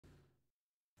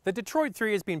The Detroit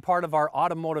 3 has been part of our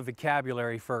automotive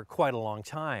vocabulary for quite a long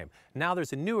time. Now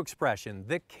there's a new expression,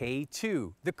 the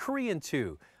K2, the Korean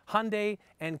 2, Hyundai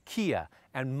and Kia.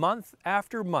 And month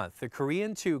after month, the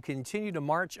Korean 2 continue to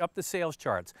march up the sales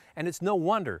charts. And it's no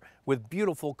wonder with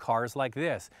beautiful cars like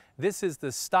this. This is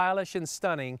the stylish and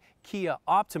stunning Kia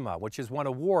Optima, which has won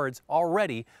awards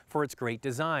already for its great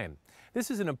design. This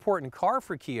is an important car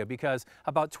for Kia because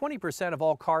about 20% of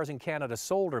all cars in Canada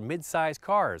sold are mid-sized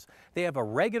cars. They have a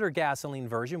regular gasoline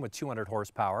version with 200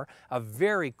 horsepower, a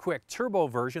very quick turbo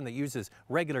version that uses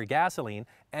regular gasoline,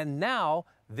 and now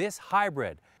this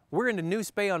hybrid. We're in the New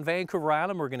Bay on Vancouver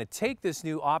Island. We're going to take this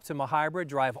new Optima hybrid,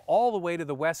 drive all the way to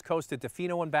the west coast to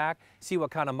Tofino and back, see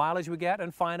what kind of mileage we get,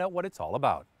 and find out what it's all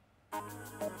about.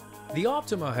 The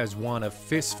Optima has won a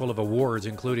fistful of awards,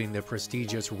 including the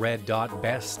prestigious Red Dot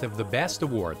Best of the Best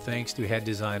award, thanks to head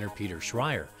designer Peter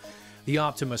Schreier. The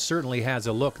Optima certainly has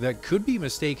a look that could be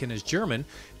mistaken as German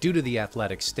due to the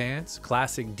athletic stance,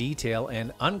 classic detail,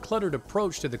 and uncluttered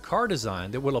approach to the car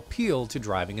design that will appeal to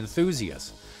driving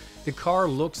enthusiasts. The car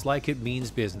looks like it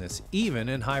means business, even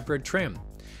in hybrid trim.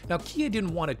 Now, Kia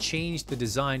didn't want to change the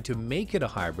design to make it a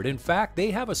hybrid. In fact,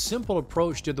 they have a simple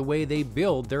approach to the way they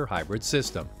build their hybrid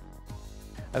system.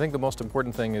 I think the most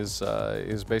important thing is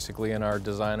basically in our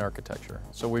design architecture.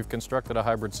 So we've constructed a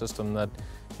hybrid system that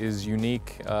is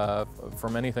unique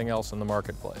from anything else in the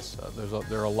marketplace.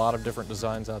 There are a lot of different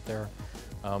designs out there,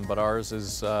 but ours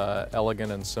is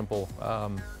elegant and simple.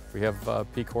 We have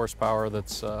peak horsepower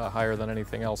that's higher than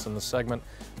anything else in the segment,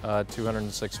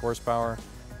 206 horsepower.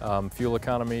 Fuel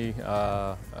economy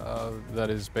that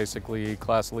is basically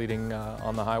class leading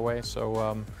on the highway,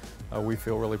 so we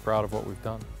feel really proud of what we've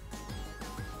done.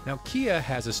 Now, Kia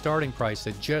has a starting price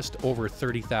at just over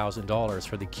 $30,000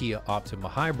 for the Kia Optima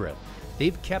Hybrid.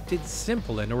 They've kept it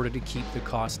simple in order to keep the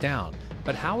cost down.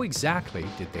 But how exactly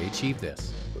did they achieve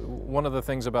this? One of the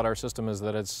things about our system is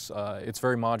that it's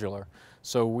very modular.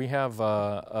 So we have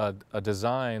a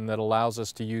design that allows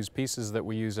us to use pieces that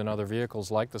we use in other vehicles,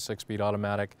 like the 6-speed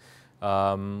automatic,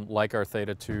 like our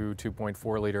Theta 2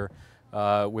 2.4 liter.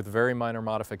 With very minor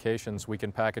modifications, we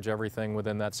can package everything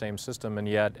within that same system and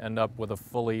yet end up with a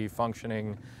fully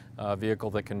functioning vehicle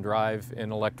that can drive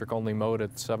in electric-only mode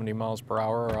at 70 miles per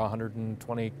hour or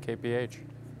 120 kph.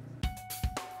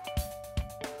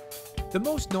 The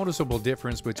most noticeable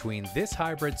difference between this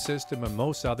hybrid system and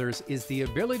most others is the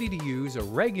ability to use a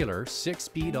regular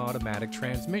 6-speed automatic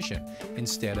transmission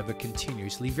instead of a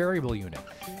continuously variable unit.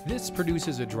 This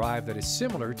produces a drive that is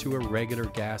similar to a regular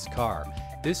gas car.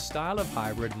 This style of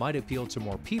hybrid might appeal to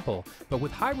more people, but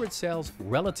with hybrid sales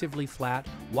relatively flat,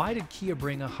 why did Kia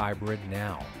bring a hybrid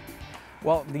now?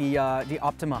 Well, the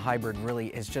Optima hybrid really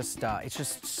is just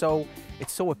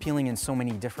it's so appealing in so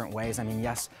many different ways. I mean,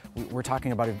 yes, we're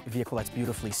talking about a vehicle that's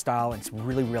beautifully styled, it's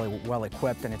really well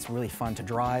equipped, and it's really fun to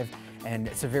drive, and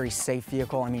it's a very safe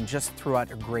vehicle. I mean, just throughout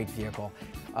a great vehicle.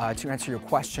 To answer your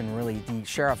question, really, the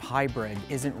share of hybrid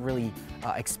isn't really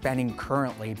expanding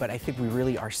currently, but I think we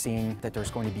really are seeing that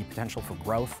there's going to be potential for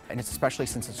growth, and it's especially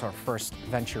since it's our first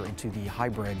venture into the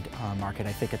hybrid market.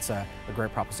 I think it's a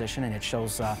great proposition, and it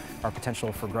shows our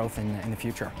potential for growth in the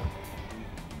future.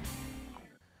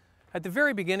 At the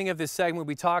very beginning of this segment,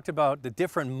 we talked about the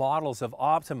different models of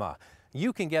Optima.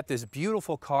 You can get this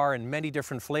beautiful car in many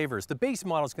different flavors. The base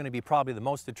model is going to be probably the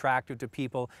most attractive to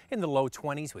people in the low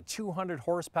 20s with 200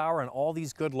 horsepower and all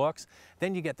these good looks.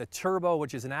 Then you get the turbo,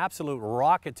 which is an absolute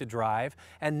rocket to drive.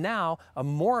 And now a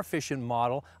more efficient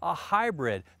model, a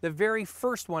hybrid, the very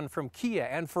first one from Kia.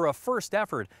 And for a first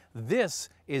effort, this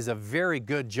is a very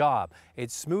good job.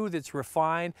 It's smooth, it's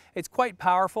refined, it's quite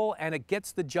powerful, and it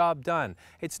gets the job done.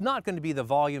 It's not going to be the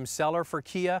volume seller for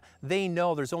Kia. They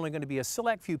know there's only going to be a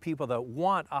select few people that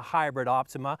want a hybrid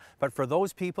Optima, but for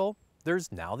those people, there's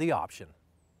now the option.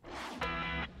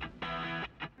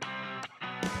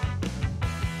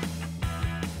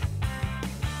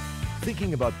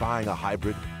 Thinking about buying a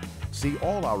hybrid? See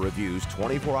all our reviews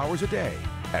 24 hours a day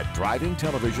at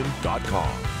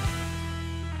drivingtelevision.com.